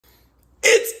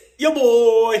Your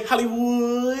boy,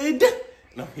 Hollywood.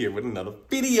 And I'm here with another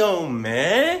video,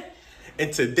 man.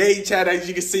 And today, chat, as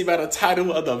you can see by the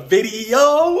title of the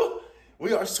video,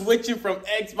 we are switching from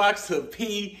Xbox to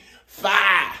P5.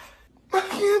 I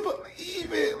can't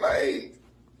believe it. Like,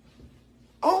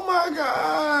 oh my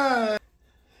God.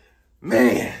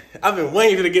 Man, I've been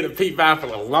waiting to get a P5 for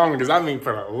the longest.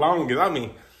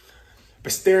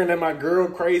 Been staring at my girl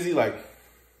crazy, like,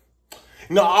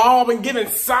 no, I've been giving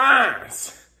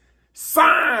signs.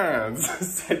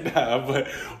 Said nah, but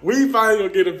we finally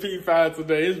gonna get a P5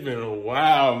 today. It's been a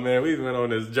while, man. We've been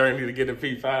on this journey to get a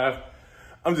P5.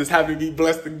 I'm just happy to be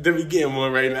blessed to be getting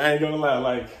one right now. I ain't gonna lie,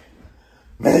 like,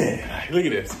 man, look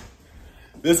at this.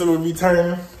 This one will be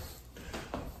turning.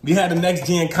 We had the next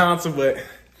gen console, but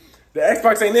the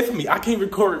Xbox ain't it for me. I can't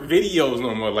record videos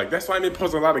no more. Like, that's why I've been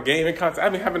posting a lot of gaming content.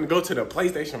 I've been having to go to the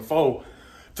PlayStation 4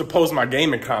 to post my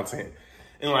gaming content.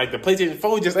 And like the PlayStation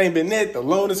 4 just ain't been it. The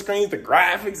loading screens, the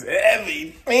graphics,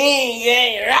 everything.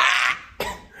 Yeah.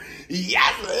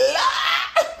 Yes,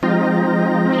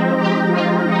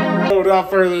 Lord. Without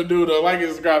further ado, though, like and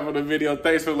subscribe for the video.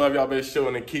 Thanks for the love y'all been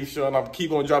showing and keep showing. I'm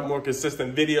keep on dropping more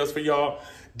consistent videos for y'all.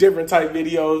 Different type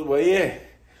videos. But yeah,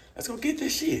 let's go get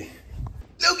this shit.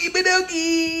 Loki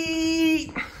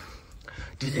Badoki.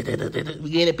 We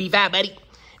getting a P5, buddy.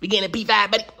 We getting a P5,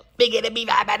 buddy. We getting a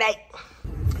P5, buddy.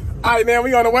 All right, man,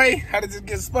 we on the way. Had to just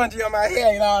get spongy on my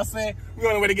hair, you know what I'm saying? We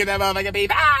on the way to get that motherfucker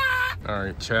P5. All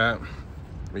right, chat.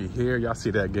 We here. Y'all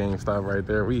see that GameStop right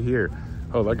there? We here.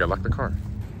 Oh, I got locked the car.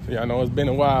 So y'all know it's been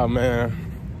a while, man.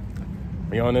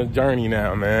 We on this journey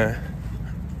now, man.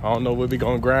 I don't know what we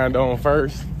gonna grind on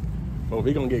first, but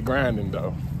we gonna get grinding,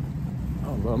 though.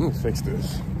 Oh, well, let me fix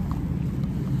this.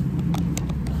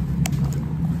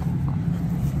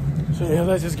 So yeah,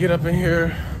 let's just get up in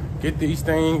here, get these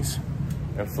things,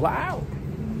 and fly out.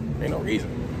 Ain't no reason.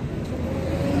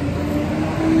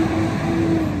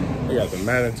 We got the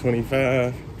Madden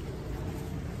 25.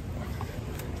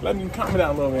 Let me comment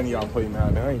down below if any of y'all play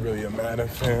Madden. I ain't really a Madden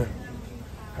fan.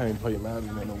 I ain't played Madden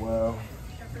in a while.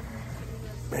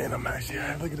 Man, I'm actually,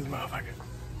 look at this motherfucker.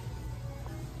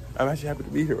 I'm actually happy to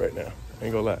be here right now. I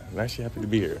ain't gonna lie. I'm actually happy to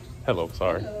be here. Hello,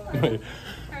 sorry. Hello.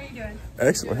 How are you doing?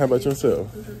 Excellent. How about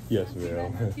yourself? Yes,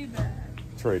 ma'am. Not too bad.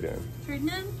 Trade in. Trading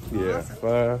in? Yeah, Awesome.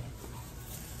 5.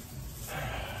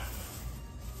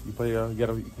 You play?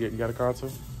 You got a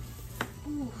console?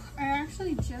 Ooh, I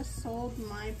actually just sold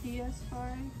my PS5.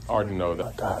 I already know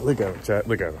that. God, look at them, chat.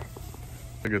 Look at them.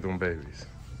 Look at them babies.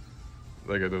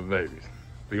 Look at those babies.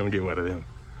 We gonna get one of them.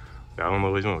 I don't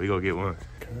know which one. We gonna get one.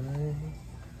 Okay.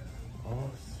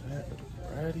 All set.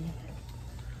 Ready.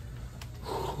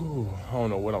 Whew. I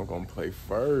don't know what I'm gonna play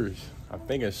first. I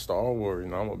think it's Star Wars.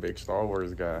 You know, I'm a big Star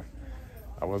Wars guy.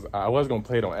 I was gonna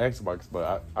play it on Xbox,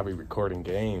 but I be recording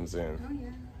games, and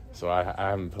so I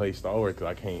haven't played Star Wars because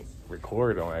I can't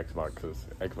record it on Xbox because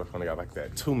Xbox only got like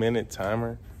that 2-minute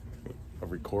timer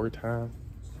of record time.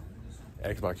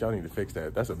 Xbox, y'all need to fix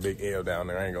that. That's a big L down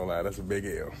there. I ain't gonna lie. That's a big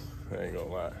L. I ain't gonna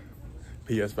lie.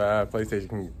 PS5, PlayStation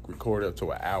can record up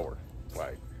to an hour.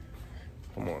 Like,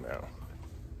 come on now.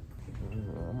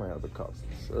 I might have to cop some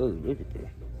shirts. Look at this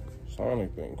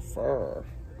Sonic thing. Fire.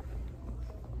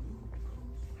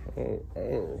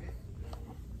 Oh.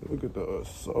 Look at the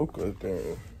Ahsoka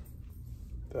thing.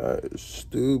 That is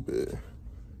stupid.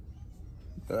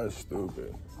 That's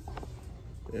stupid.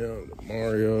 Yeah, the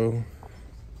Mario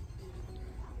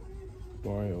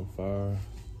 5.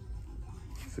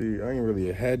 See, I ain't really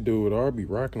a hat dude. I'll be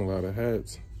rocking a lot of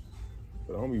hats,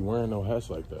 but I don't be wearing no hats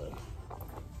like that.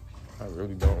 I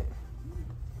really don't.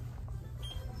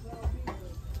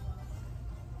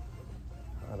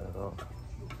 Not at all.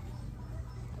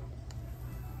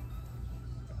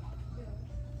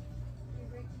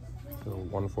 So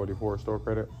 144 store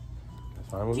credit. That's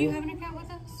fine with me. Do you have an account with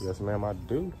us? Yes, ma'am, I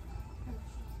do.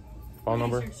 Phone Let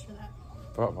me number? search for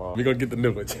that. We gonna get the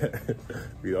new one.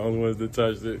 We the only ones that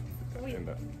touched it. Wait. And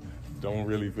don't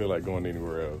really feel like going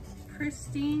anywhere else.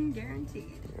 Pristine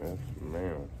guaranteed. Yes,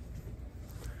 ma'am.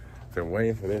 Been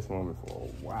waiting for this moment for a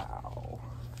while.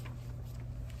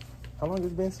 How long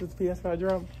has it been since PS5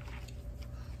 dropped?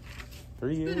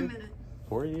 3 years? It's been a minute.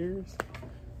 4 years?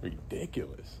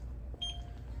 Ridiculous.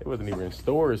 It wasn't even in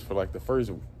stores for like the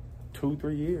first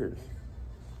 2-3 years.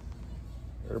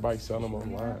 Everybody selling them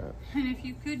online. And if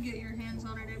you could get your hands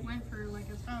on it, it went for like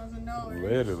 $1,000.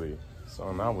 Literally. So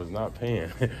I was not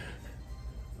paying.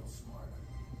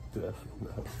 I'm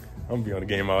gonna be on the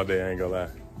game all day, I ain't gonna lie.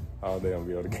 All day I'm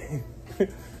gonna be on the game.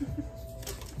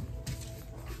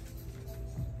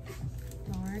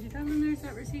 Alrighty, then there's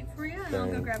that receipt for you, and I'll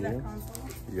go grab that console.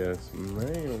 Yes,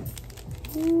 ma'am.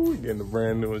 Ooh, we getting the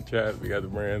brand new one, chat. We got the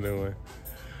brand new one.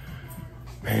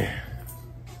 Man,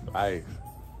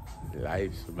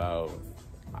 life's about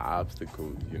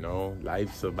obstacles, you know?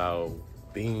 Life's about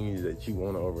things that you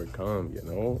want to overcome, you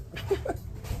know?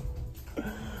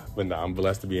 But no, I'm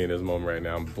blessed to be in this moment right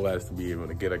now. I'm blessed to be able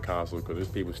to get a console, because there's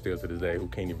people still to this day who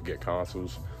can't even get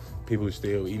consoles. People who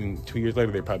still, even 2 years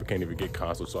later, they probably can't even get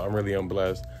consoles. So I'm really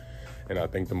blessed. And I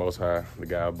thank the Most High, the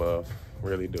guy above.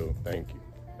 Really do. Thank you.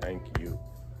 Thank you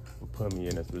for putting me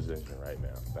in this position right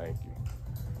now. Thank you.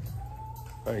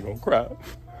 I ain't gonna cry.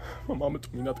 My mama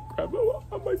told me not to cry, but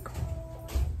I might cry.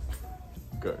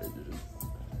 Go ahead,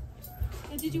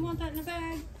 And did you want that in a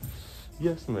bag?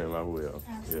 yes, ma'am, I will.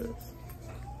 Absolutely. Yes.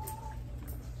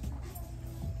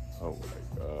 Oh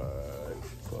my God.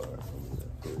 Fuck.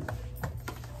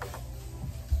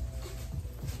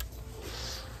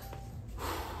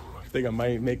 I think I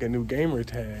might make a new gamer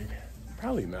tag.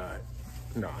 Probably not.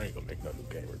 No, I ain't gonna make no new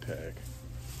gamer tag.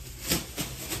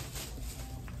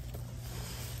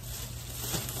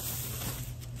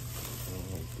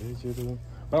 Digital.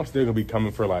 But I'm still gonna be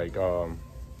coming for like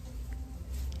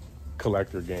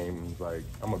collector games. Like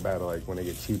I'm about to, like, when they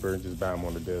get cheaper, just buy them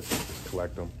on the disc, just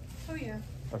collect them. Oh yeah.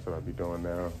 That's what I'll be doing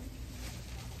now. Oh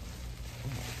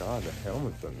my God, the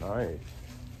helmets are nice.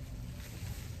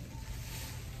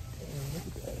 Damn, look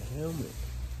at that helmet.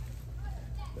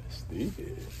 That's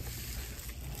stupid.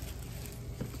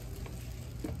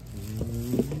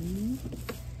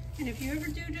 And if you ever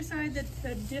do decide that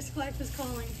the disc life is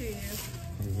calling to you,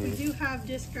 we do have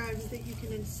disc drives that you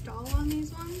can install on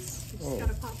these ones. You just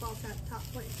gotta pop off that top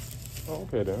plate. Oh,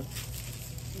 okay then.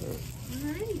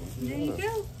 Alright, there you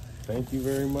go. Thank you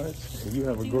very much. You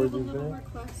have a Do you have a gorgeous little day.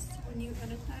 request when you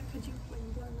edit that? Could you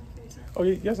blur my face out? Oh,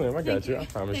 yes, ma'am. I got Thank you. you. I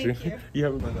promise Thank you. you. You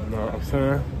have a, you know what I'm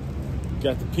saying?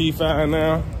 Got the P5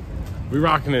 now. We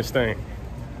rocking this thing.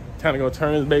 Time to go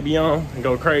turn this baby on and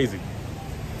go crazy.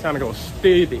 Time to go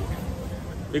stupid.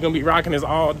 We're gonna be rocking this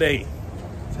all day.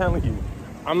 I'm telling you,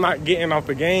 I'm not getting off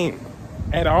the game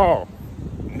at all.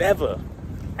 Never,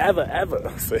 ever,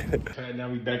 ever. Now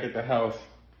we back at the house.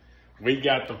 We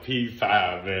got the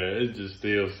P5, man. It's just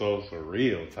still so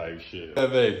surreal type shit.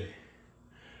 That baby.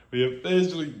 We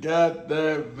officially got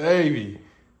that baby.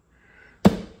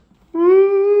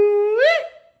 Woo!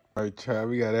 All right, Chad,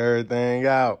 we got everything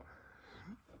out.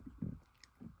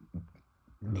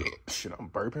 Shit, I'm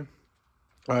burping.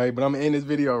 All right, but I'm in this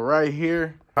video right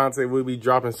here. Content will be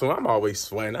dropping soon. I'm always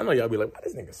sweating. I know y'all be like, why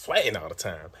this nigga sweating all the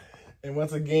time? And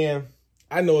once again,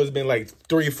 I know it's been like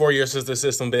 3 or 4 years since the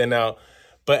system been out.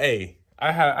 But hey,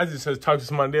 I just talked to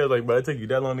somebody there like, bro, it took you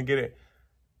that long to get it.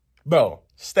 Bro,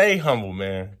 stay humble,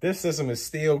 man. This system is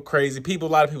still crazy. A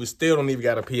lot of people still don't even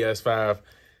got a PS5.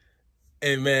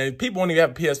 And man, people won't even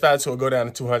have a PS5 till it go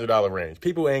down to $200 range.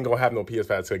 People ain't gonna have no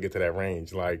PS5 till it get to that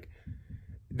range. Like,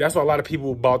 that's why a lot of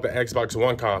people bought the Xbox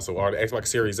One console or the Xbox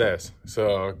Series S.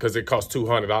 So, because it costs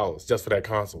 $200 just for that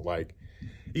console. Like,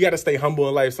 you gotta stay humble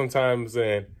in life sometimes,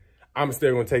 and I'm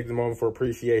still gonna take the moment for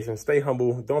appreciation. Stay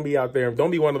humble. Don't be out there.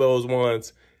 Don't be one of those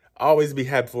ones. Always be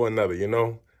happy for another, you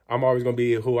know? I'm always gonna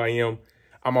be who I am.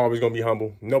 I'm always gonna be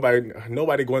humble. Nobody know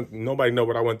what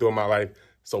I went through in my life.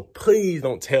 So please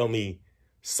don't tell me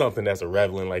something that's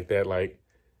irrelevant like that. Like,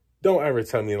 don't ever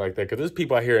tell me like that, because there's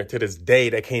people out here to this day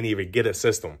that can't even get a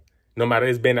system. No matter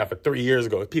it's been out for 3 years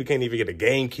ago. People can't even get a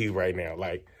GameCube right now.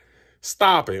 Like,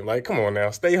 stop it. Like, come on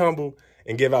now. Stay humble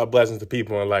and give out blessings to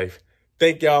people in life.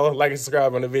 Thank y'all. Like and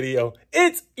subscribe on the video.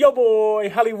 It's your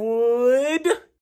boy, Hollywood.